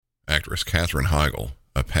actress Katherine Heigl,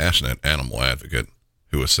 a passionate animal advocate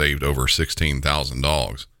who has saved over 16,000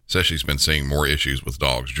 dogs, says she's been seeing more issues with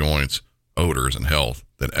dogs' joints, odors, and health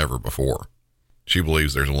than ever before. She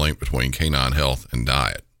believes there's a link between canine health and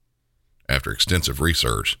diet. After extensive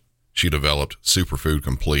research, she developed Superfood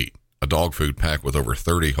Complete, a dog food pack with over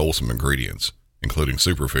 30 wholesome ingredients, including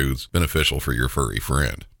superfoods beneficial for your furry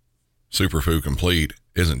friend. Superfood Complete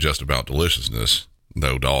isn't just about deliciousness,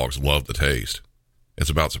 though dogs love the taste. It's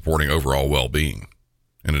about supporting overall well-being.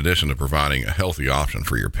 In addition to providing a healthy option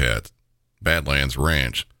for your pet, Badlands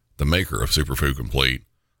Ranch, the maker of Superfood Complete,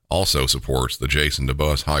 also supports the Jason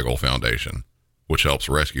DeBus Heigl Foundation, which helps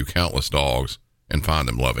rescue countless dogs and find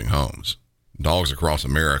them loving homes. Dogs across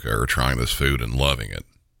America are trying this food and loving it.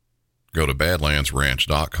 Go to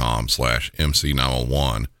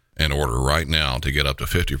badlandsranch.com/MC901 and order right now to get up to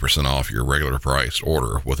 50% off your regular priced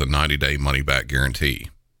order with a 90-day money-back guarantee.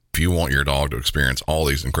 If you want your dog to experience all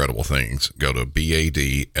these incredible things, go to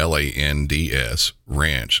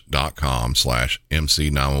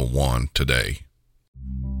badlandsranch.com/MC901 today.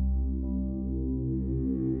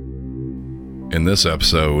 In this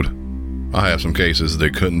episode, I have some cases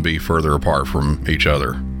that couldn't be further apart from each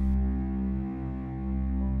other.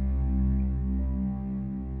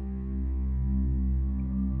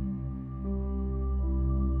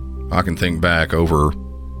 I can think back over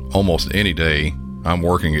almost any day I'm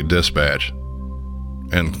working at dispatch,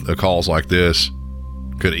 and the calls like this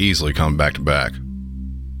could easily come back to back.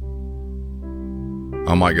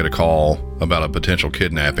 I might get a call about a potential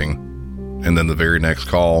kidnapping, and then the very next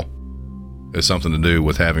call is something to do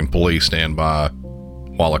with having police stand by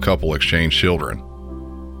while a couple exchange children,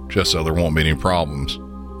 just so there won't be any problems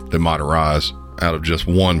that might arise out of just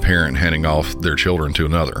one parent handing off their children to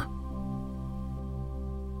another.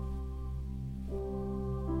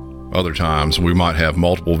 Other times, we might have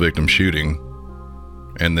multiple victims shooting,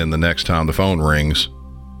 and then the next time the phone rings,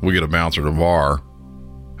 we get a bouncer at a bar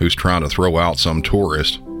who's trying to throw out some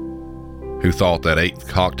tourist who thought that 8th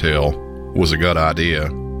cocktail was a good idea,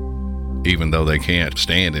 even though they can't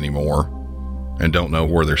stand anymore and don't know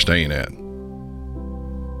where they're staying at.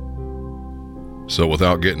 So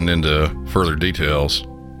without getting into further details,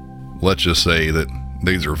 let's just say that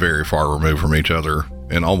these are very far removed from each other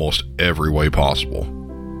in almost every way possible.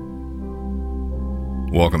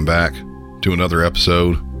 Welcome back to another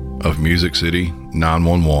episode of Music City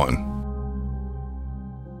 911.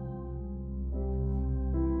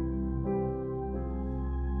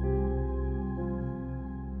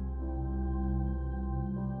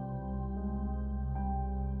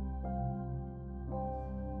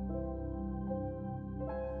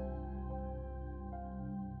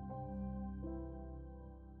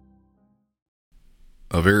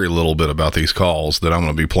 A very little bit about these calls that I'm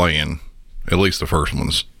going to be playing, at least the first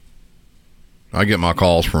ones. I get my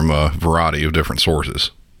calls from a variety of different sources.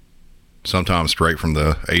 Sometimes straight from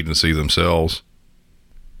the agency themselves.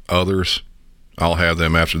 Others, I'll have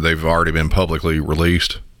them after they've already been publicly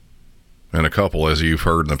released. And a couple, as you've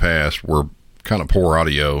heard in the past, were kind of poor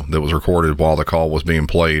audio that was recorded while the call was being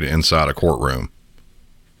played inside a courtroom.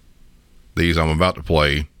 These I'm about to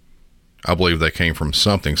play, I believe they came from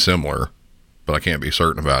something similar, but I can't be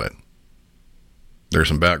certain about it. There's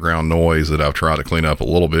some background noise that I've tried to clean up a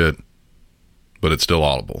little bit, but it's still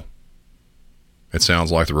audible. It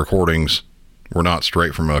sounds like the recordings were not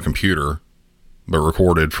straight from a computer, but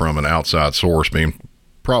recorded from an outside source being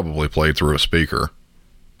probably played through a speaker,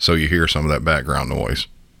 so you hear some of that background noise.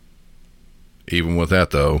 Even with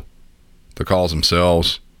that though, the calls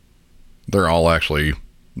themselves, they're all actually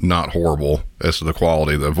not horrible as to the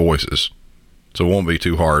quality of the voices, so it won't be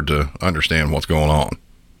too hard to understand what's going on.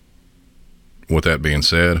 With that being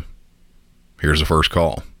said, here's the first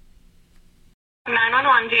call.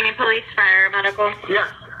 911, do you need police, fire, medical? Yes.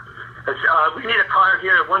 We need a car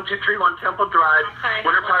here at 1231 Temple Drive, Okay.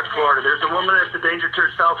 Winter Park, Florida. There's a woman that's a danger to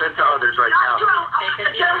herself and to others right now.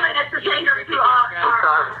 A gentleman that's a danger to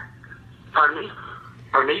Pardon me?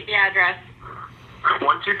 Pardon me? The address.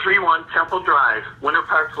 1231 Temple Drive, Winter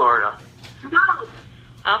Park, Florida. No.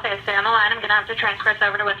 Okay, stay on the line. I'm going to have to transfer us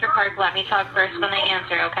over to Winter Park. Let me talk first when they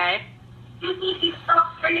answer, okay? You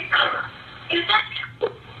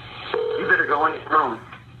better go in your room.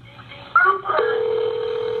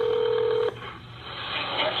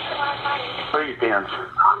 Where are you, Dan?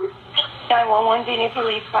 911, do you need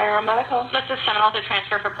police, fire, or medical? This is Seminole to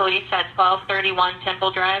transfer for police at 1231 Temple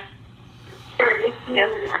Drive.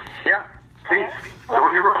 Yeah, please. Go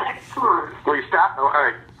in your room. Will you stop? Oh, all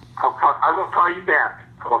right. I will call you back.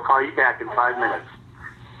 I'll call you back in 5 minutes.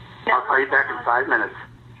 I'll call you back in 5 minutes.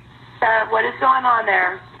 What is going on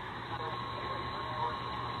there?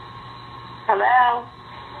 Hello?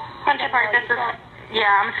 1 Park, this is...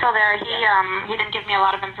 Yeah, I'm still there. He didn't give me a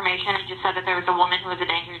lot of information. He just said that there was a woman who was a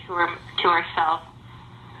danger to herself.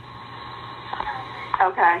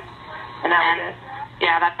 Okay. And that was it?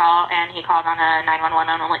 Yeah, that's all. And he called on a 911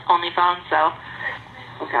 only phone, so...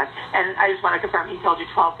 Okay. And I just want to confirm, he told you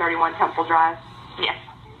 1231 Temple Drive? Yes.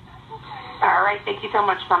 All right. Thank you so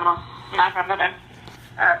much, Seminole. No problem. Bye-bye.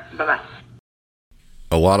 All right. Bye-bye.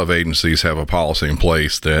 A lot of agencies have a policy in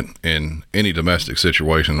place that in any domestic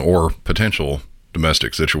situation or potential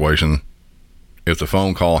domestic situation, if the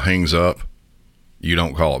phone call hangs up, you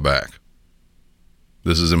don't call it back.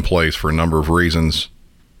 This is in place for a number of reasons,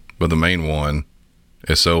 but the main one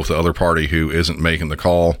is so if the other party who isn't making the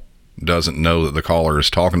call doesn't know that the caller is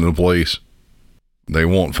talking to the police, they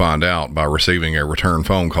won't find out by receiving a return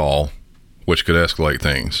phone call, which could escalate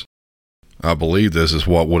things. I believe this is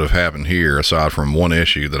what would have happened here, aside from one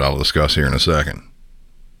issue that I'll discuss here in a second.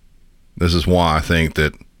 This is why I think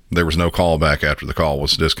that there was no callback after the call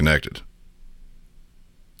was disconnected.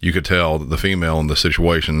 You could tell that the female in the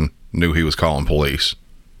situation knew he was calling police,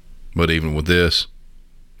 but even with this,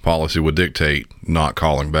 policy would dictate not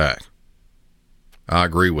calling back. I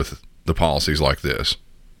agree with the policies like this.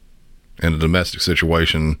 In a domestic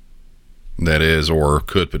situation that is or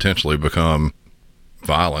could potentially become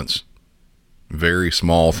violence, very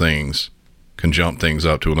small things can jump things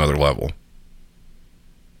up to another level.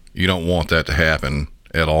 You don't want that to happen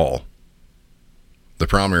at all. The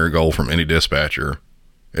primary goal from any dispatcher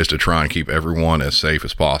is to try and keep everyone as safe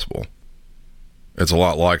as possible. It's a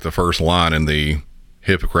lot like the first line in the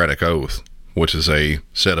Hippocratic Oath, which is a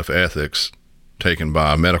set of ethics taken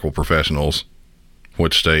by medical professionals,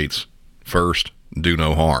 which states, first, do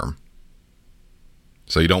no harm.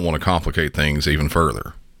 So you don't want to complicate things even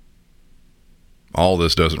further. All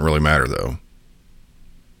this doesn't really matter, though.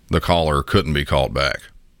 The caller couldn't be called back.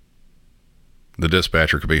 The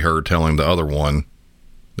dispatcher could be heard telling the other one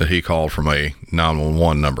that he called from a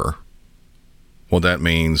 911 number. What that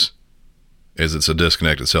means is it's a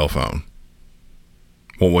disconnected cell phone.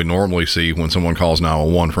 What we normally see when someone calls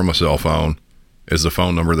 911 from a cell phone is the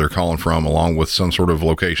phone number they're calling from along with some sort of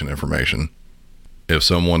location information. If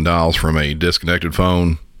someone dials from a disconnected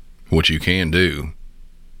phone, which you can do,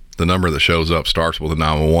 the number that shows up starts with a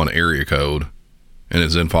 911 area code and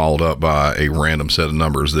is then followed up by a random set of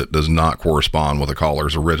numbers that does not correspond with the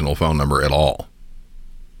caller's original phone number at all.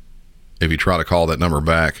 If you try to call that number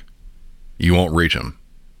back, you won't reach him.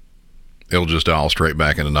 It'll just dial straight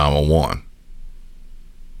back into 911.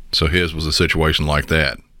 So his was a situation like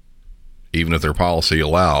that. Even if their policy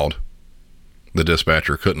allowed, the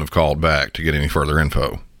dispatcher couldn't have called back to get any further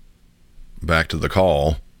info. Back to the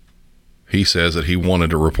call, he says that he wanted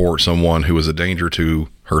to report someone who was a danger to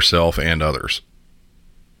herself and others.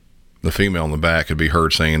 The female in the back could be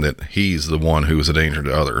heard saying that he's the one who was a danger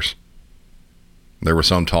to others. There was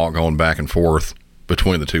some talk going back and forth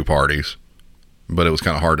between the two parties, but it was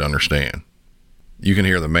kind of hard to understand. You can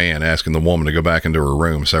hear the man asking the woman to go back into her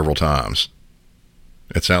room several times.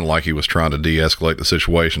 It sounded like he was trying to de-escalate the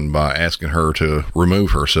situation by asking her to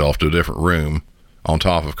remove herself to a different room on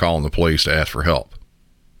top of calling the police to ask for help.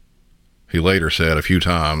 He later said a few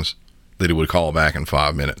times that he would call back in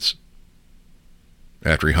 5 minutes.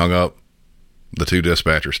 After he hung up, the two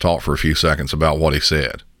dispatchers talked for a few seconds about what he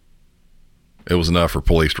said. It was enough for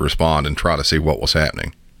police to respond and try to see what was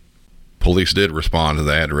happening. Police did respond to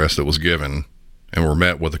the address that was given and were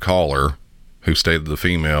met with a caller who stated the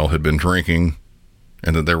female had been drinking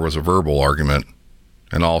and that there was a verbal argument,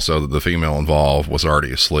 and also that the female involved was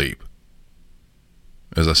already asleep.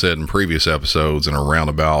 As I said in previous episodes in a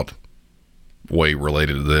roundabout way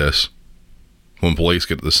related to this, when police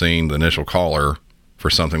get to the scene, the initial caller for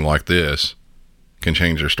something like this can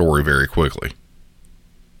change their story very quickly.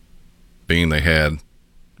 Being they had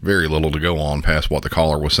very little to go on past what the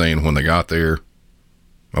caller was saying when they got there,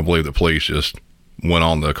 I believe the police just went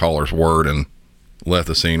on the caller's word and left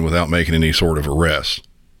the scene without making any sort of arrest.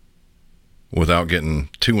 Without getting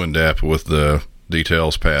too in-depth with the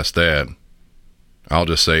details past that, I'll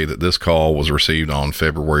just say that this call was received on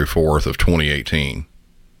February 4th of 2018.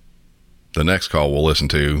 The next call we'll listen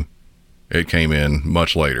to, it came in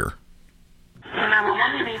much later.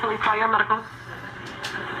 911, may you please call your medical?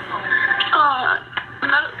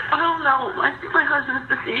 I don't know. I think my husband's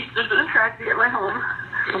deceased. There's been a tragedy at my home.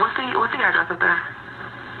 What's the address up there?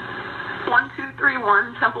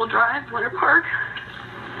 1231 Temple Drive, Winter Park.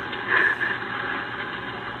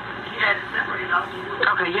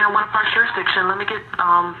 Okay, yeah, Winter Park jurisdiction. Let me get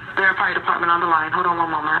their fire department on the line. Hold on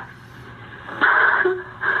one moment.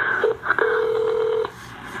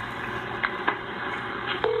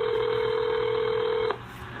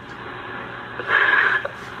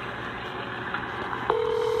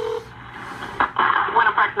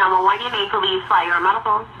 911, you need police, fire, or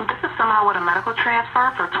medical. This is someone with a medical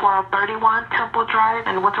transfer for 1231 Temple Drive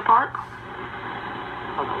in Winter Park.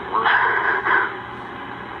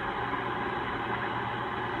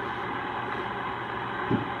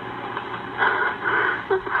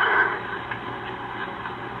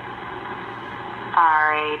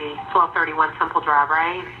 Alrighty, 1231 Temple Drive,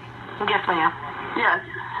 right? Yes, ma'am. Yes.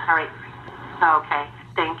 All right. Okay,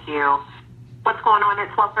 thank you. What's going on at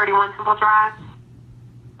 1231 Temple Drive?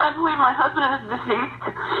 I believe my husband is deceased.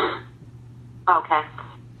 Okay.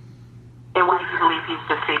 And why do you believe he's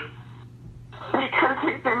deceased? Because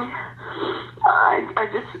he's been,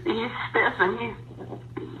 he's stiff and he's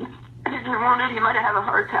been wounded. He might have had a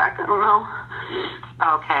heart attack. I don't know.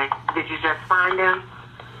 Okay. Did you just find him?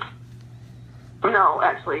 No,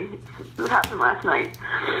 actually, it happened last night.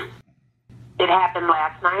 It happened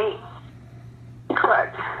last night?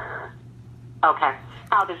 Correct. Okay.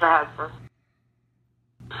 How old is your husband?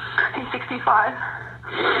 He's 65.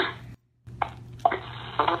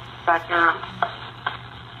 Second.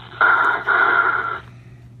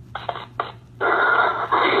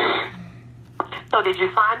 So did you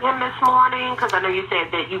find him this morning? Because I know you said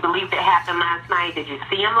that you believed it happened last night. Did you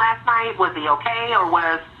see him last night? Was he okay, or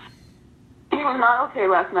was... He was not okay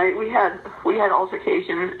last night. We had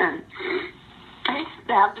altercation, and he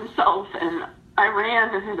stabbed himself, and I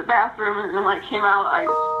ran into the bathroom, and then when I came out, I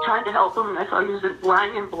tried to help him, and I saw he was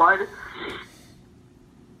lying in blood.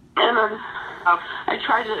 And then I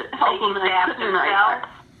tried to help him, and I couldn't.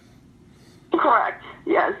 Correct,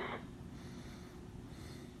 yes.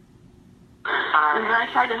 And then I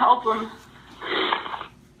tried to help him,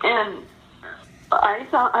 and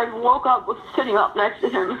I woke up with sitting up next to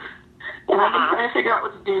him, and I've been trying to figure out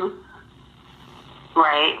what to do.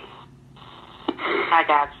 Right. I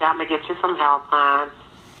got you. I'm going to get you some help, hon.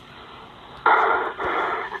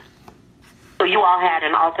 So you all had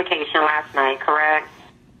an altercation last night, correct?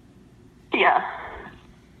 Yeah.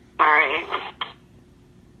 All right.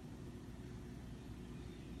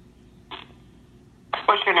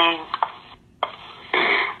 What's your name?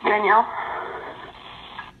 Danielle.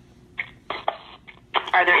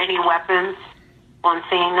 Are there any weapons on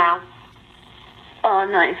scene now?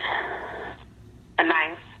 Knife. A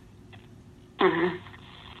knife? Mm-hmm.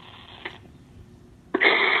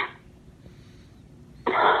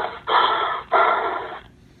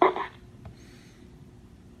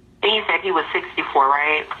 And you said he was 64,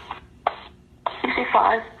 right?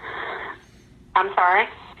 65. I'm sorry?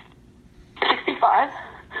 65.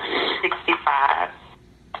 65.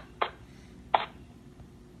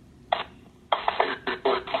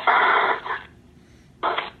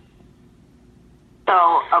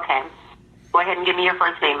 So, okay. Go ahead and give me your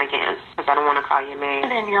first name again, because I don't want to call your name.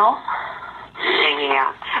 Danielle.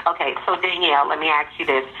 Danielle. Okay, so Danielle, let me ask you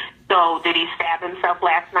this. So, did he stab himself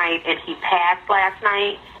last night and he passed last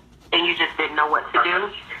night, and you just didn't know what to do?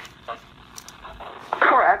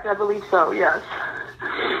 Correct, I believe so, yes.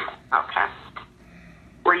 Okay.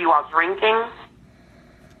 Were you all drinking?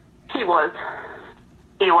 He was.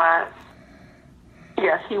 He was?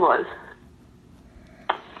 Yes, he was.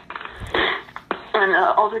 And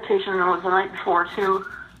altercation was the night before, too,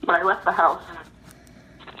 but I left the house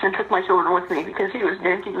and took my children with me because he was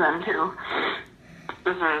drinking them, too.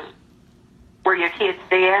 Mm-hmm. Were your kids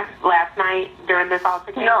there last night during this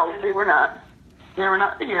altercation? No, they were not. They were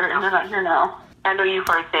not here, and they're not here now. I know you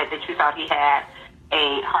first said that you thought he had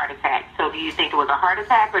a heart attack. So do you think it was a heart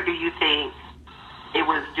attack, or do you think it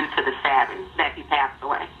was due to the stabbing that he passed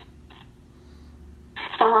away?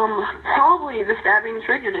 Probably the stabbing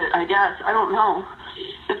triggered it, I guess. I don't know.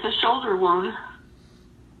 It's a shoulder wound.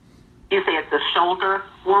 You say it's a shoulder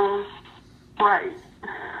wound? Right.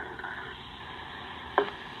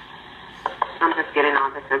 I'm just getting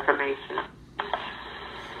all this information.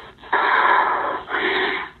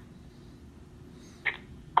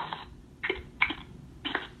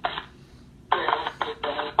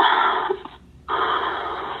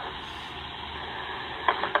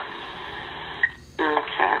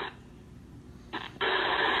 Okay.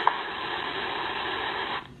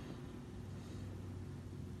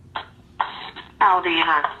 How old are you,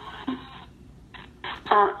 hon?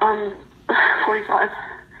 I'm 45.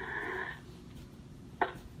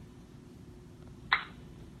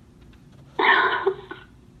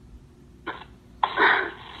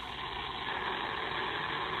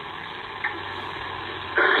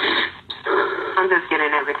 I'm just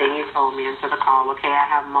getting everything you told me into the call, okay? I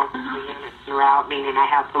have multiple units throughout, meaning I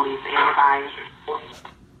have police and fire.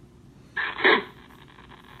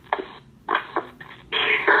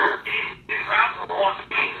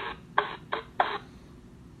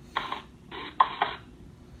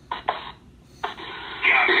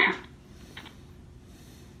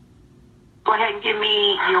 and give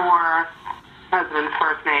me your husband's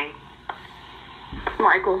first name.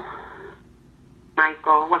 Michael.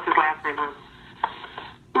 Michael. What's his last name?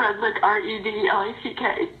 Redlick,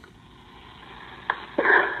 Redlick.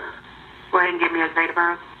 Go ahead and give me his date of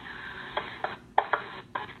birth.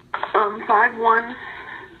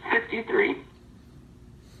 5/1/53.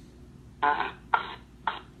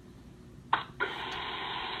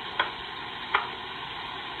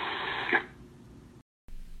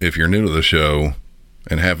 If you're new to the show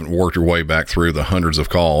and haven't worked your way back through the hundreds of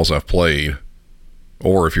calls I've played,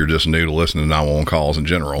 or if you're just new to listening to 911 calls in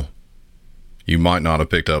general, you might not have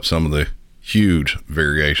picked up some of the huge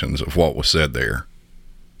variations of what was said there.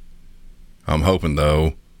 I'm hoping,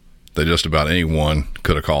 though, that just about anyone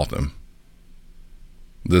could have caught them.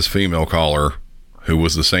 This female caller, who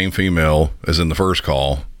was the same female as in the first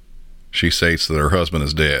call, she states that her husband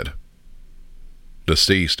is dead.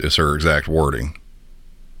 Deceased is her exact wording.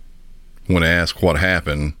 When asked what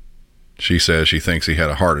happened, she says she thinks he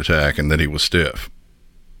had a heart attack and that he was stiff.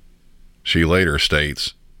 She later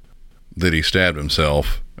states that he stabbed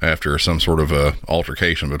himself after some sort of a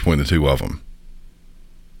altercation between the two of them.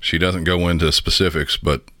 She doesn't go into specifics,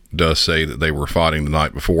 but does say that they were fighting the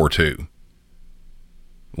night before too.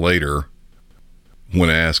 Later, when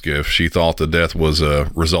asked if she thought the death was a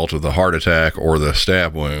result of the heart attack or the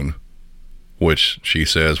stab wound, which she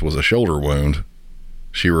says was a shoulder wound,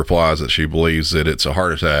 she replies that she believes that it's a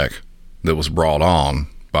heart attack that was brought on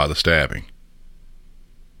by the stabbing.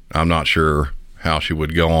 I'm not sure how she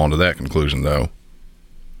would go on to that conclusion, though.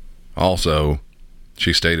 Also,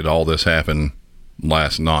 she stated all this happened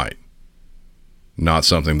last night, not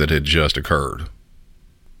something that had just occurred.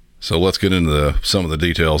 So let's get into some of the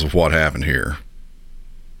details of what happened here.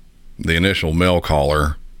 The initial male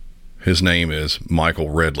caller, his name is Michael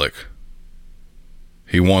Redlick.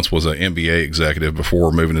 He once was an MBA executive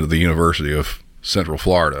before moving to the University of Central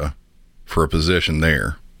Florida for a position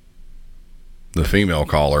there. The female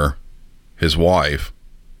caller, his wife,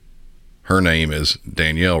 her name is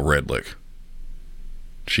Danielle Redlick.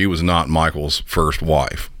 She was not Michael's first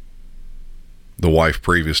wife. The wife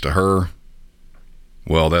previous to her,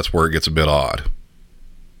 well, that's where it gets a bit odd.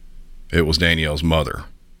 It was Danielle's mother.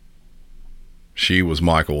 She was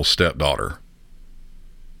Michael's stepdaughter.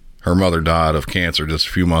 Her mother died of cancer just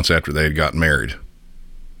a few months after they had gotten married.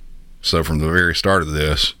 So from the very start of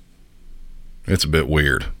this, it's a bit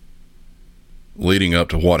weird. Leading up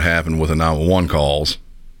to what happened with the 911 calls,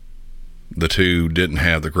 the two didn't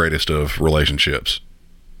have the greatest of relationships.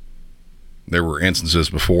 There were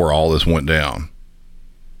instances before all this went down.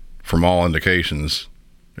 From all indications,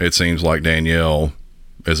 it seems like Danielle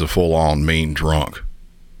is a full-on mean drunk.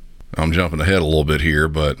 I'm jumping ahead a little bit here,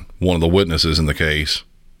 but one of the witnesses in the case,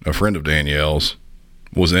 a friend of Danielle's,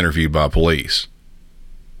 was interviewed by police.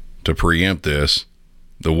 To preempt this,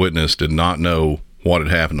 the witness did not know what had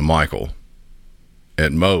happened to Michael.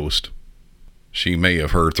 At most, she may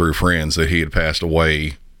have heard through friends that he had passed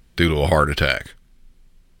away due to a heart attack.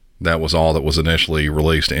 That was all that was initially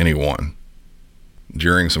released to anyone.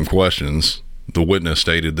 During some questions, the witness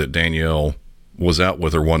stated that Danielle was out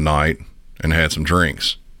with her one night and had some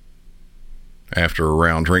drinks. After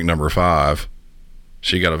around drink number 5,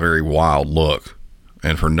 she got a very wild look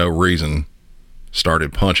and for no reason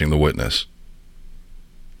started punching the witness.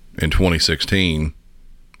 In 2016,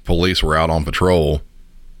 police were out on patrol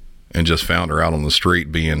and just found her out on the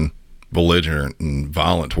street being belligerent and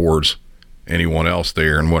violent towards anyone else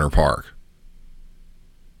there in Winter Park.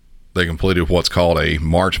 They completed what's called a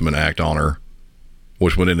Marchman Act on her,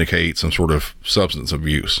 which would indicate some sort of substance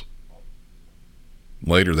abuse.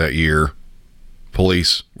 Later that year,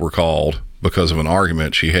 police were called because of an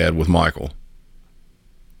argument she had with Michael.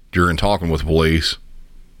 During talking with police,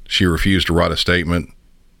 she refused to write a statement,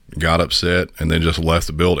 got upset, and then just left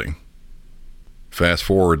the building. Fast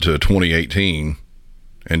forward to 2018,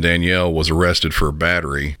 and Danielle was arrested for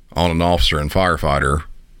battery on an officer and firefighter,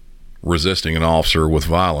 resisting an officer with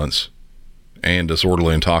violence, and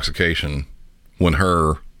disorderly intoxication when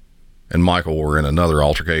her and Michael were in another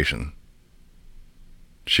altercation.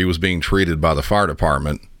 She was being treated by the fire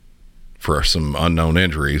department for some unknown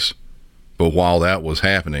injuries, but while that was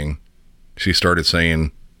happening, she started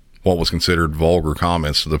saying what was considered vulgar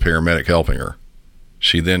comments to the paramedic helping her.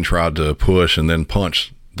 She then tried to push and then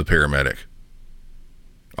punch the paramedic.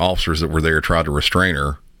 Officers that were there tried to restrain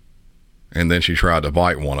her, and then she tried to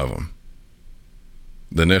bite one of them.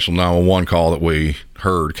 The initial 911 call that we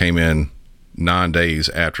heard came in 9 days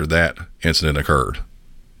after that incident occurred.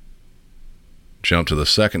 Jump to the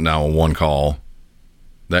second 911 call.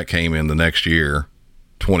 That came in the next year,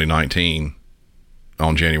 2019,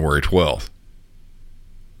 on January 12th.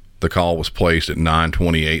 The call was placed at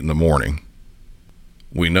 9:28 in the morning.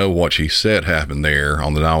 We know what she said happened there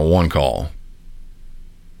on the 911 call.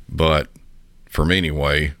 But, for me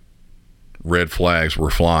anyway, red flags were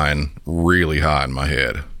flying really high in my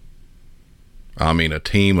head. I mean, a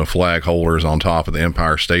team of flag holders on top of the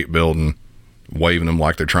Empire State Building, waving them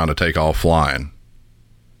like they're trying to take off flying.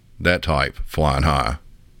 That type, flying high.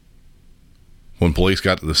 When police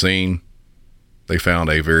got to the scene, they found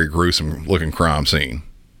a very gruesome looking crime scene,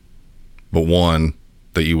 but one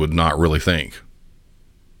that you would not really think.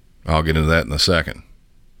 I'll get into that in a second.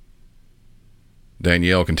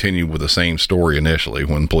 Danielle continued with the same story initially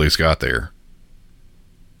when police got there.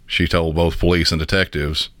 She told both police and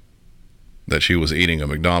detectives that she was eating a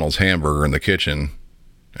McDonald's hamburger in the kitchen,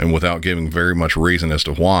 and without giving very much reason as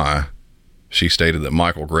to why, she stated that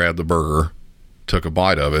Michael grabbed the burger, took a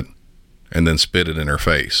bite of it, and then spit it in her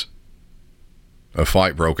face. A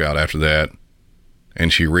fight broke out after that,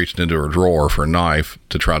 and she reached into her drawer for a knife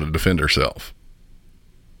to try to defend herself.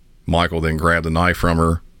 Michael then grabbed the knife from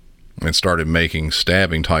her and started making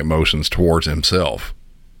stabbing type motions towards himself.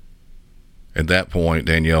 At that point,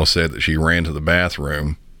 Danielle said that she ran to the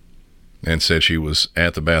bathroom and said she was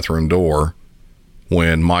at the bathroom door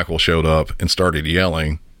when Michael showed up and started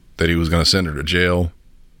yelling that he was going to send her to jail,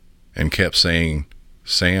 and kept saying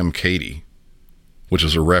Sam Katie, which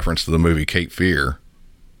is a reference to the movie Cape Fear,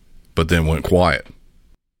 but then went quiet.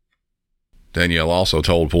 Danielle also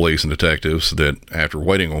told police and detectives that after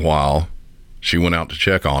waiting a while, she went out to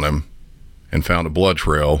check on him and found a blood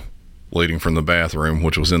trail leading from the bathroom,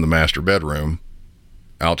 which was in the master bedroom,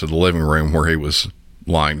 out to the living room where he was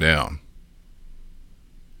lying down.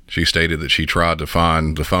 She stated that she tried to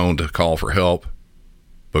find the phone to call for help,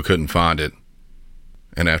 but couldn't find it,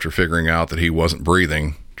 and after figuring out that he wasn't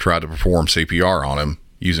breathing, tried to perform CPR on him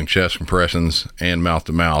using chest compressions and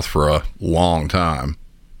mouth-to-mouth for a long time,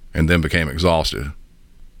 and then became exhausted.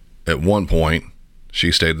 At one point,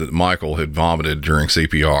 she stated that Michael had vomited during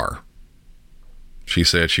CPR. She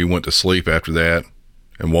said she went to sleep after that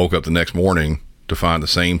and woke up the next morning to find the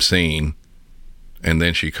same scene, and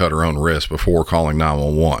then she cut her own wrist before calling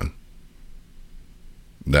 911.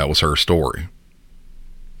 That was her story.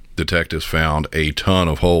 Detectives found a ton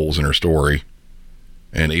of holes in her story,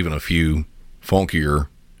 and even a few funkier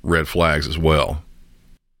red flags as well.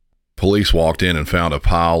 Police walked in and found a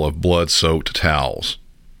pile of blood-soaked towels.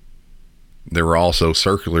 There were also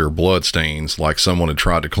circular blood stains like someone had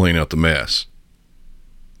tried to clean up the mess.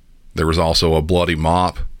 There was also a bloody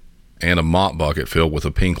mop and a mop bucket filled with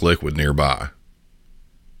a pink liquid nearby.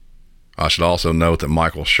 I should also note that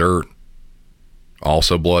Michael's shirt,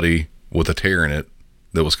 also bloody with a tear in it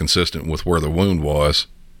that was consistent with where the wound was,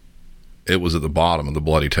 it was at the bottom of the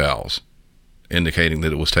bloody towels, indicating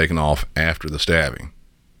that it was taken off after the stabbing.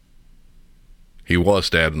 He was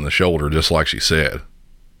stabbed in the shoulder, just like she said.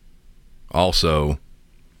 Also,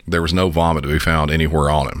 there was no vomit to be found anywhere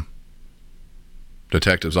on him.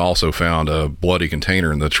 Detectives also found a bloody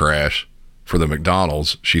container in the trash for the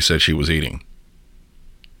McDonald's she said she was eating.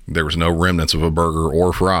 There was no remnants of a burger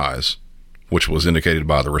or fries, which was indicated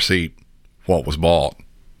by the receipt what was bought.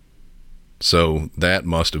 So that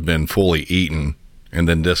must have been fully eaten and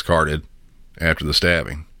then discarded after the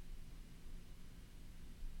stabbing.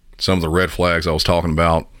 Some of the red flags I was talking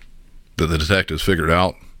about that the detectives figured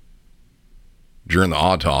out during the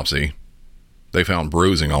autopsy, they found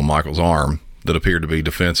bruising on Michael's arm that appeared to be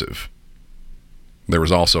defensive. There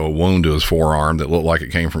was also a wound to his forearm that looked like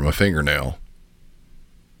it came from a fingernail.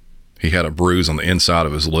 He had a bruise on the inside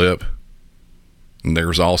of his lip, and there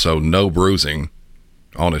was also no bruising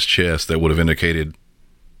on his chest that would have indicated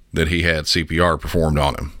that he had CPR performed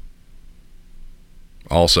on him.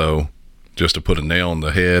 Also, just to put a nail in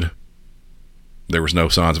the head, there was no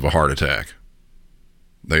signs of a heart attack.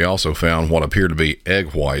 They also found what appeared to be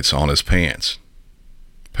egg whites on his pants.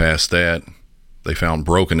 Past that, they found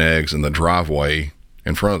broken eggs in the driveway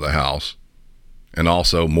in front of the house, and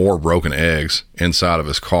also more broken eggs inside of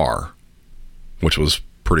his car, which was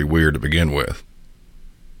pretty weird to begin with.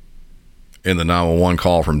 In the 911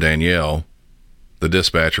 call from Danielle, the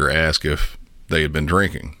dispatcher asked if they had been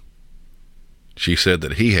drinking. She said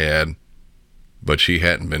that he had, but she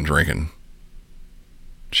hadn't been drinking.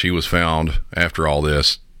 She was found, after all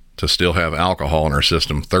this, to still have alcohol in her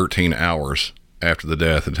system 13 hours after the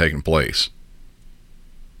death had taken place.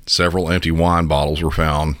 Several empty wine bottles were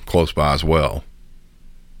found close by as well.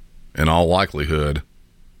 In all likelihood,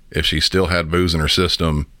 if she still had booze in her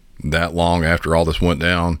system that long after all this went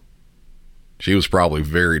down, she was probably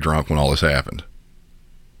very drunk when all this happened,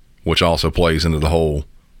 which also plays into the whole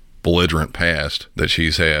belligerent past that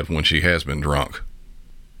she's had when she has been drunk.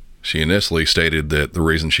 She initially stated that the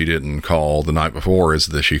reason she didn't call the night before is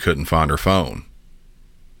that she couldn't find her phone.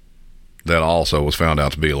 That also was found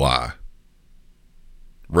out to be a lie.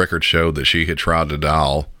 Records showed that she had tried to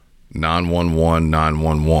dial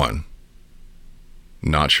 911.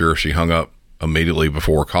 Not sure if she hung up immediately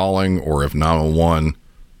before calling or if 911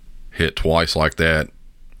 hit twice like that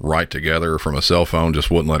right together from a cell phone, just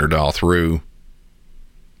wouldn't let her dial through.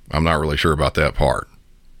 I'm not really sure about that part.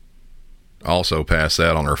 Also, past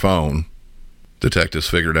that on her phone, detectives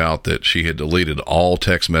figured out that she had deleted all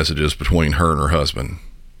text messages between her and her husband.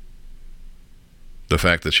 The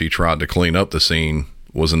fact that she tried to clean up the scene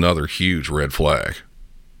was another huge red flag.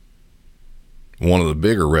 One of the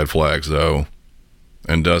bigger red flags, though,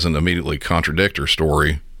 and doesn't immediately contradict her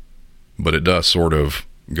story, but it does sort of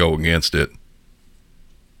go against it,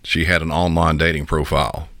 she had an online dating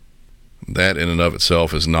profile. That in and of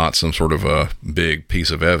itself is not some sort of a big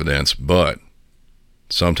piece of evidence, but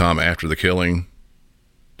sometime after the killing,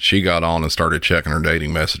 she got on and started checking her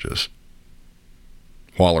dating messages.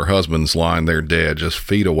 While her husband's lying there dead just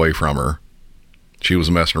feet away from her, she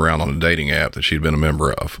was messing around on a dating app that she'd been a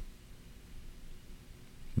member of.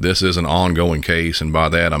 This is an ongoing case, and by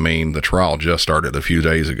that I mean the trial just started a few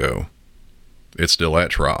days ago. It's still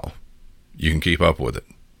at trial. You can keep up with it.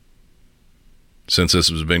 Since this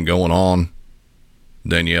has been going on,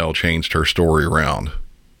 Danielle changed her story around.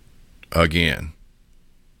 Again.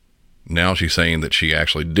 Now she's saying that she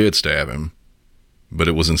actually did stab him, but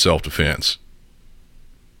it was in self-defense.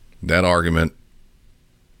 That argument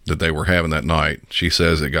that they were having that night, she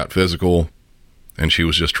says it got physical, and she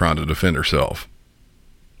was just trying to defend herself.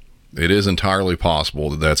 It is entirely possible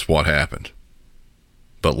that that's what happened,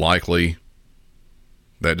 but likely,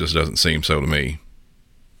 that just doesn't seem so to me.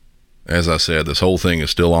 As I said, this whole thing is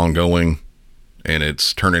still ongoing, and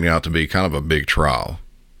it's turning out to be kind of a big trial.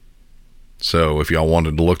 So if y'all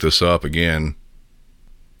wanted to look this up again,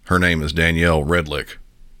 her name is Danielle Redlick,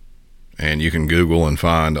 and you can Google and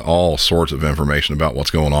find all sorts of information about what's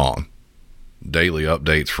going on. Daily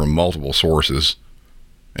updates from multiple sources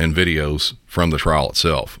and videos from the trial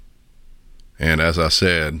itself. And as I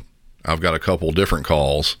said, I've got a couple different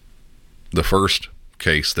calls. The first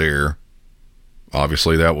case there,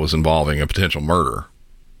 obviously that was involving a potential murder.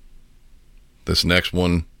 This next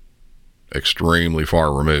one, extremely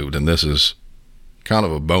far removed, and this is kind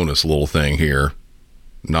of a bonus little thing here,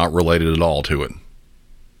 not related at all to it.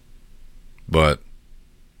 But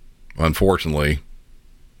unfortunately,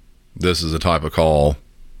 this is a type of call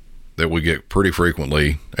that we get pretty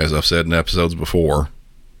frequently, as I've said in episodes before,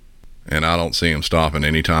 and I don't see them stopping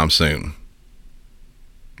anytime soon.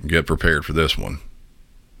 Get prepared for this one.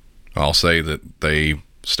 I'll say that they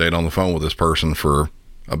stayed on the phone with this person for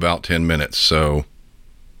about 10 minutes, so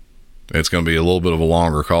it's going to be a little bit of a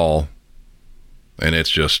longer call, and it's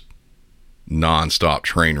just non-stop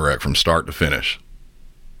train wreck from start to finish.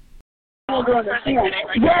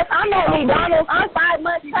 Yes, I'm at McDonald's. I'm 5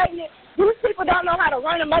 months pregnant. These people don't know how to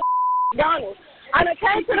run a McDonald's. I done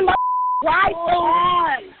came to the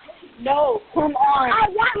drive-thru. No, come on. I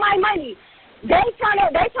want my money. They trying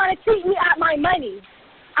to cheat me out my money.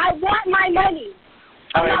 I want my money.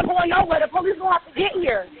 I'm not going nowhere. The police will have to get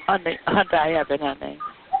here. Honey, I have it, honey.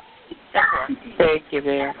 Thank you,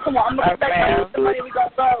 dear. Come on, I'm going to take the money. We going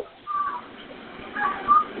to go.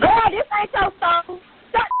 Girl, this ain't your song.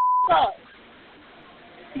 Shut the up.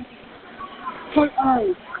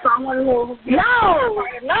 No.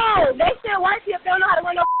 They still work here if they don't know how to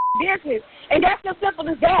run no business. And that's as simple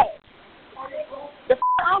as that.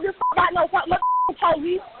 I don't give a about no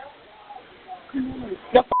police.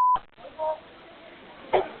 The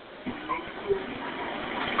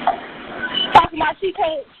talking about she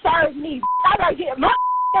can't serve me. I gotta get my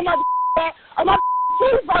back or my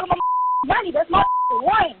cheeseburger, my money. That's my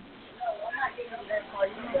one.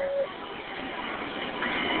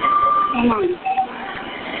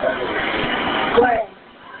 What?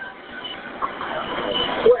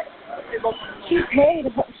 She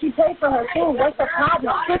paid for her food. What's the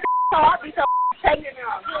problem? I'll be so taking it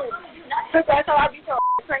off. Sister, so I'll be so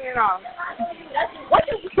taking it off. What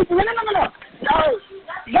you?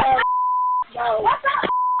 No. What's up?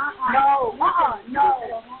 No.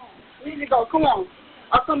 We need to go. Come on.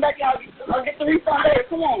 I'll come back and I'll get the refund later.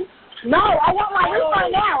 Come on. No, I want my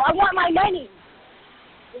refund now. I want my money.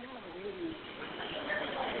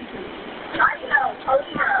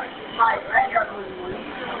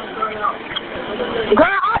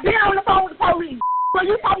 Girl, I've been on the phone with the police. So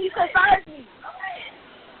you told me you could serve me.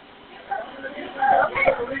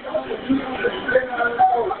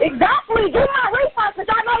 Exactly. Give my refund because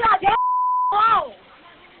I know y'all damn wrong.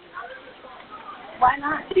 Why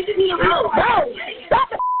not? You just need a refund. No. Stop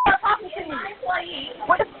the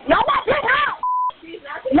No, I did not.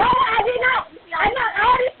 No, I did not. I know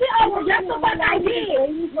all this shit over just for what I did.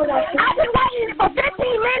 I've been waiting for 15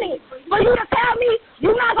 minutes for you to tell me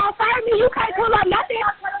you're not going to fire me. You can't pull up nothing.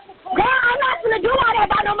 Girl, I'm not going to do all that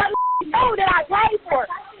about no food that I paid for.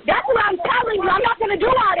 That's what I'm telling you. I'm not going to do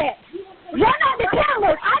all that. You're not the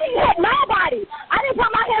killer. I didn't hit nobody. I didn't put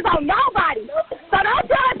my hands on nobody. So don't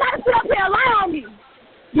try to sit up here and lie on me.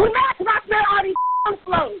 You mad because I spent all these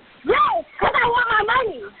flows. Yes, because I want my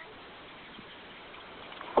money.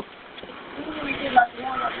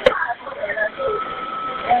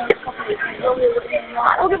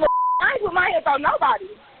 I don't give a I ain't put my hands on nobody.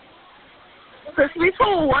 Cause we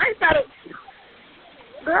cool. I ain't got to.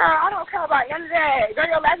 Girl, I don't care about any of that. Girl,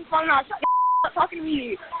 your last is falling off. Shut the up talking to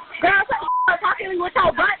me. Girl, shut the up talking to me with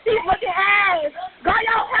your butt teeth looking ass. Girl,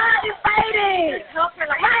 your hair is fading.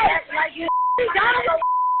 Like you. She done it.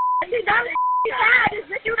 She done it. Is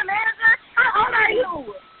this you the manager? How old are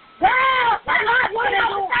you? Girl, what are you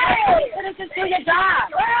doing? Just do your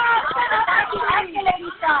job. Girl, escalating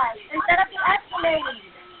stuff. Instead of escalating.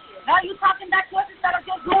 Now you talking back to us instead of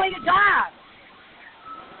just doing your job.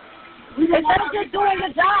 Instead of just doing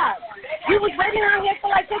your job. You was waiting around here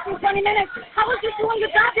for like 15, 20 minutes. How was you doing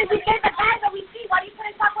your job? Did we get the bag that we see? Why you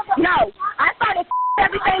couldn't talk about? No, I started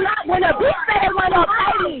everything up when the bitch said it went up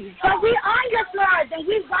lady. So we on your slides and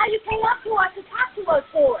why you came up to us to talk to us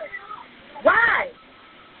for? Why?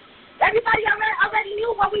 Everybody already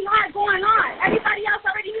knew what we had going on. Everybody else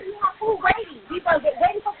already knew we had food waiting. We were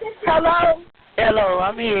waiting for 15. Hello? Hello,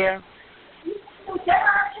 I'm here.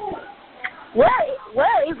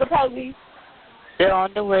 Where is the police? They're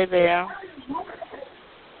on the way there.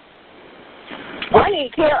 I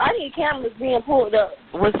need cameras being pulled up.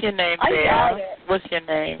 What's your name, there? What's your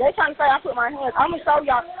name? They trying to say I put my hands. I'm gonna show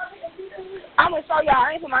y'all. I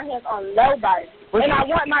ain't put my hands on nobody. And I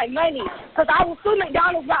want my money. Because I will sue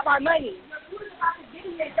McDonald's about my money.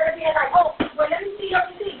 Oh, well, let me see your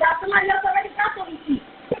receipt. Got somebody else already got your receipt.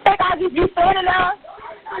 You think I just be sitting there?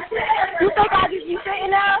 You think I just be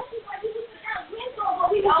sitting there?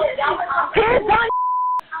 Here's John.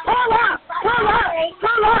 Pull up.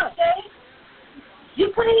 You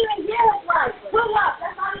couldn't even get us right. Pull up.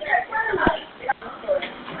 That's all you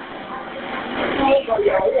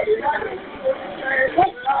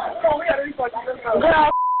Girl,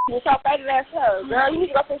 with your faded ass hair. Girl, you need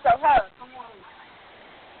to go fix your hair.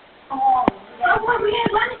 We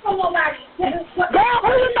ain't running from nobody. Girl, who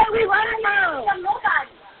you think we running from?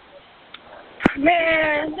 Nobody.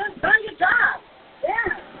 Man, just done your job.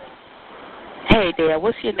 Yeah. Hey there,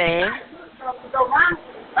 what's your name?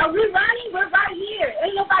 Are we running? We're right here.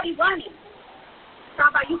 Ain't nobody running.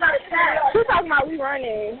 Talking about you got a tag. She's talking about we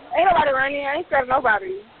running. Ain't nobody running. I ain't scared of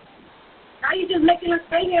nobody. Now you just making us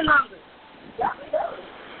stay here longer.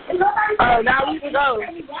 Oh, now we can go.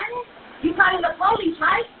 You calling the police,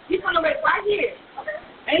 right? You calling right here.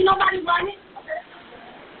 Ain't nobody running.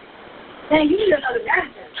 Dang, you need another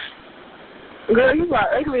manager. Girl, you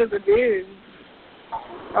got ugly as a bitch.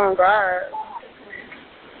 Oh, God.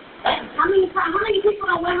 How many people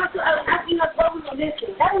don't went up to us asking us what we were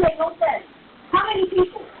missing? That would make no sense. How many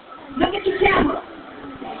people? Look at your camera.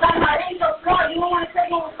 Talking about it ain't your fault. You don't want to take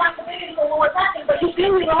no responsibility for what was happening, but you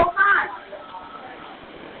do it the whole time.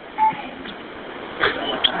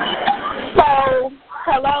 So,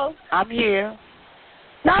 hello? I'm here.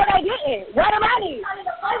 No, they didn't. Where the money?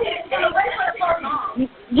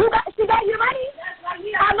 She got your money?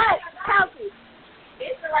 How much? Count it.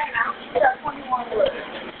 It's right now. It's 21 dollars.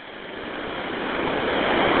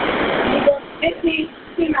 50.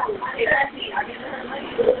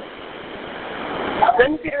 Let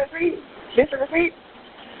me see the receipt. This the receipt?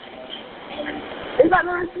 Is that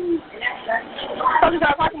the receipt? So you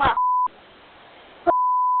start talking about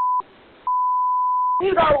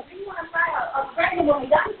you go, you want to find a pregnant woman,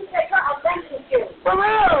 y'all need to take her a pregnant kid. For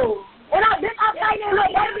real. And I'm pregnant look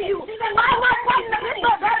better than you. Why am I pregnant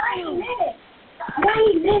look better than you?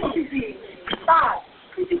 20 minutes. Stop.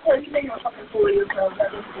 You think you're fucking fool yourself.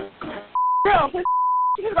 Girl,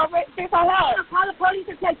 she can go fix her house. Call the police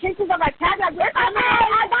and take pictures of my tag. I got what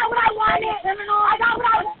I wanted. I got what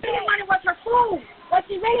I really wanted was her food. What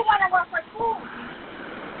she really wanted was her food.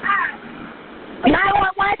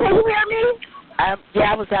 911, can you hear me? Yeah,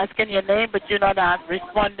 I was asking your name, but you're not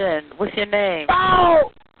responding. What's your name?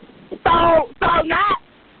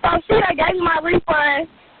 So she done gave me my refund.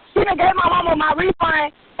 She done gave my mama my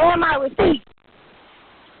refund and my receipt.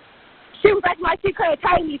 She was acting like she couldn't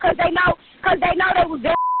pay me because they know they was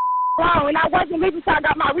very wrong, and I wasn't leaving till I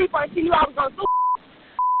got my refund. She knew I was gonna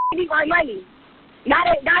need my money. Now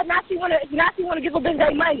she wanna give a bitch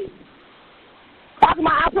their money. Talking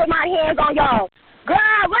about I put my hands on y'all. Girl,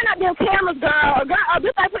 run up them cameras, girl. Girl,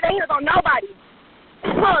 bitch, I put their hands on nobody.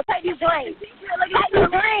 Oh, take these drinks. Take these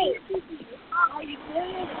drinks.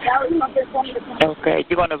 Okay,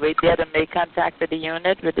 you're going to wait there to make contact with the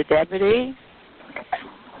unit, with the deputy?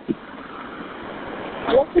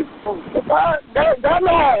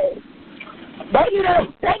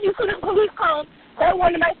 They knew when the police come, they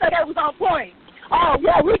wanted to make sure that was on point. Oh,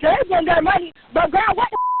 yeah, we gave them their money. But, girl, what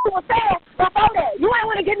the was saying before that? You ain't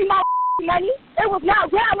want to give me my money. It was not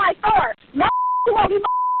ground my store. No, you won't give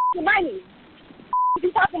my money. What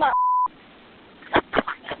you talking about?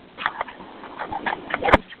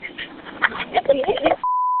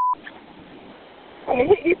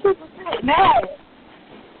 These people mad.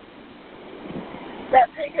 That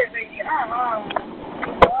figure lady,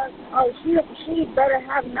 oh, she better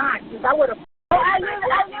have not, because I would have. I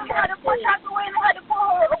knew how to push her away and had to pull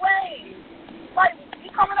her away. Like, you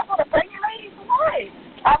coming up with a pregnant lady for what?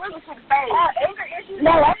 I really should say. Anger issues?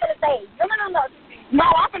 No, I'm going to say. No. No,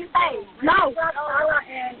 I'm going to say. No.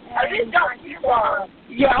 I just got the kids off.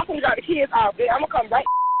 Yeah, I'm going to drop the kids off. I'm going to come right.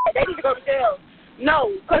 They need to go to jail. No,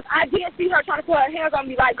 because I did see her trying to put her hands on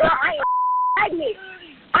me like, girl, I ain't pregnant.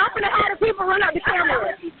 I'm going to have the people run up the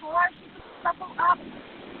camera. You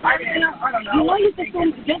know you just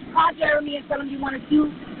call Jeremy and tell him you want to sue?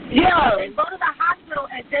 Yeah. And go to the hospital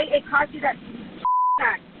and say it cost you that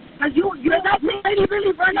because you're that lady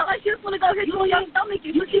really run up like she's going to go hit you on your stomach.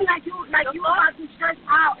 You seem like you about to stress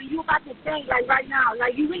out and you about to think like right now.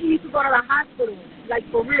 Like you really need to go to the hospital. Like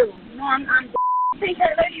for real. You know, I'm think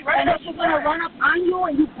that lady right now she's gonna run up on you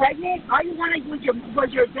and you pregnant. All you wanna do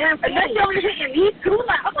was your damn face. And then she only hitting me too.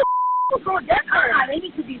 Like I'm gonna go get her. They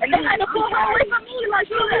need to be. And they had to pull her away from me. Like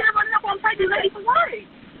she was running up on pregnant lady for what?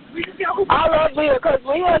 I love Leah because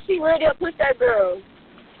Leah she really did push that girl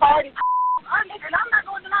hard as. And I'm not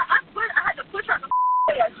going to deny. I had to push her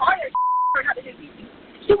as hard as her not to hit me.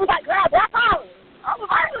 She was like, girl, that's all. I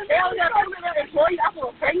was like, hell yeah, I'm gonna employ you. I'm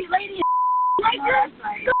a pregnant lady. Like this.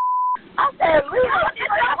 I said, Leah,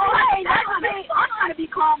 I'm trying to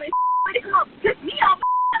be calm and they come up piss me off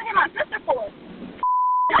and hit my sister for it.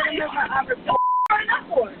 I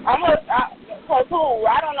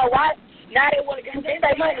don't know why. Now they want to get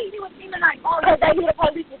their money. She was seeming like, oh, because they knew the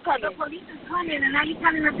police was coming. The police is coming, and now you're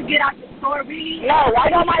telling them to get out the store, really? No, I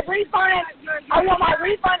want my refund. I want my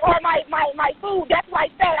refund or my food. That's what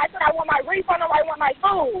I said. I said I want my refund or I want my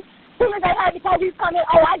food. As soon as they had the police coming,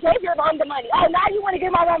 oh, I gave your mom the money. Oh, now you want to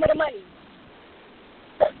give my mom the money.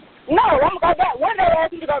 No, I'm going to go back. One day they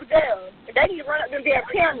asked me to go to jail. They need to run up them damn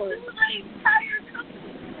cameras.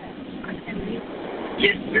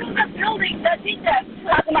 Just through the building,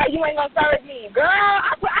 talking about you ain't gonna serve me. Girl,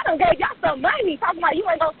 I done gave y'all some money talking about you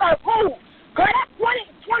ain't gonna serve food. Girl, that's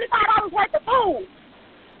 $25 worth of food.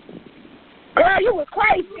 Girl, you was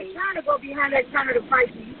crazy. You were trying to go behind that counter to fight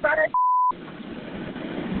you. You saw that?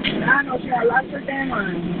 I know she lost her damn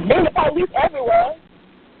mind. There's the police everywhere.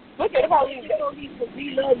 Look at the police.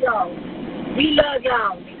 We love y'all. We love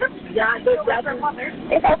y'all. Y'all good brother.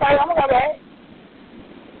 It's okay, I'm gonna go back.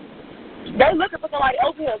 They looking for somebody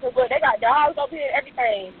over here because look, they got dogs over here and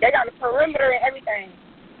everything. They got a perimeter and everything.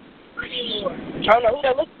 I don't know who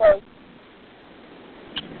they're looking for.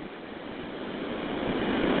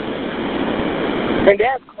 And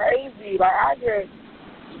that's crazy. Like I just.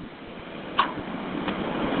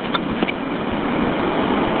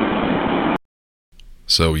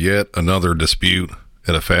 So yet another dispute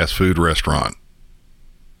at a fast food restaurant.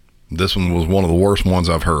 This one was one of the worst ones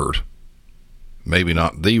I've heard. Maybe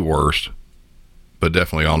not the worst, but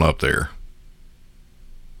definitely on up there.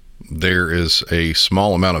 There is a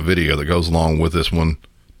small amount of video that goes along with this one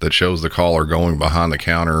that shows the caller going behind the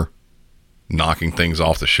counter, knocking things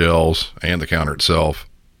off the shelves and the counter itself,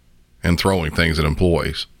 and throwing things at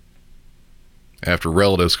employees. After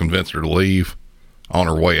relatives convinced her to leave, on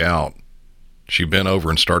her way out, she bent over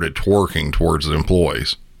and started twerking towards the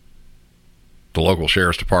employees. The local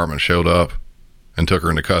sheriff's department showed up and took her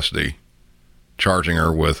into custody, charging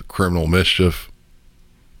her with criminal mischief,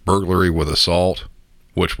 burglary with assault,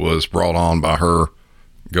 which was brought on by her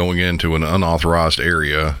going into an unauthorized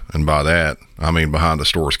area, and by that, I mean behind the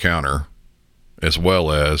store's counter, as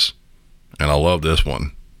well as, and I love this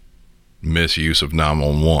one, misuse of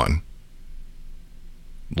 911.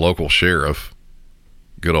 Local sheriff,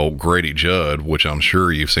 good old Grady Judd, which I'm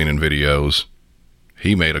sure you've seen in videos,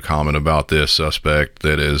 he made a comment about this suspect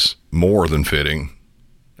that is more than fitting,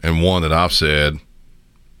 and one that I've said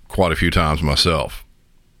quite a few times myself.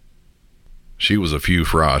 She was a few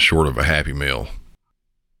fries short of a Happy Meal.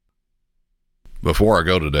 Before I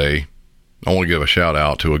go today, I want to give a shout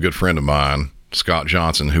out to a good friend of mine Scott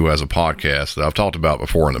Johnson, who has a podcast that I've talked about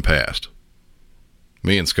before in the past.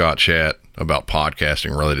 Me and Scott chat about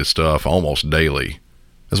podcasting related stuff almost daily,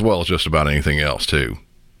 as well as just about anything else too.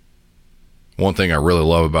 One thing I really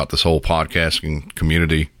love about this whole podcasting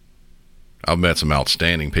community, I've met some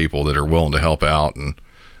outstanding people that are willing to help out and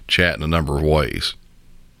chat in a number of ways.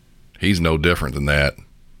 He's no different than that,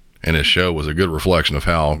 and his show was a good reflection of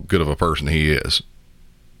how good of a person he is.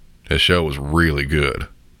 His show was really good.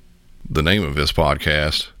 The name of his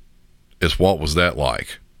podcast is What Was That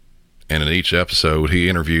Like? And in each episode, he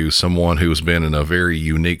interviews someone who has been in a very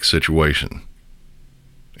unique situation.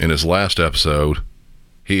 In his last episode,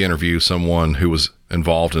 he interviewed someone who was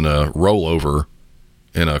involved in a rollover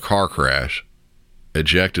in a car crash,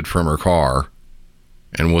 ejected from her car,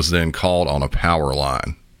 and was then called on a power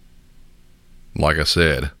line. Like I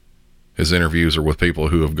said, his interviews are with people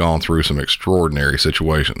who have gone through some extraordinary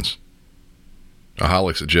situations. I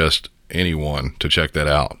highly suggest anyone to check that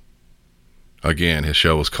out. Again, his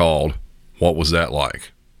show is called What Was That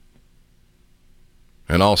Like?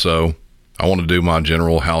 And also, I want to do my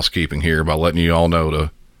general housekeeping here by letting you all know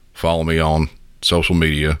to follow me on social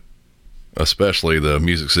media, especially the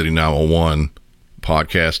Music City 911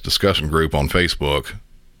 podcast discussion group on Facebook.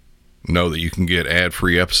 Know that you can get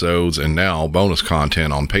ad-free episodes and now bonus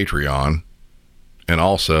content on Patreon. And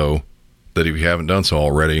also, that if you haven't done so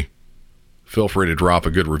already, feel free to drop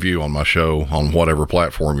a good review on my show on whatever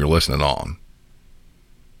platform you're listening on.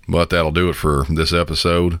 But that'll do it for this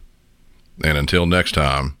episode. And until next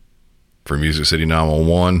time, for Music City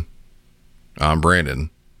 911, I'm Brandon,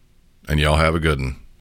 and y'all have a good one.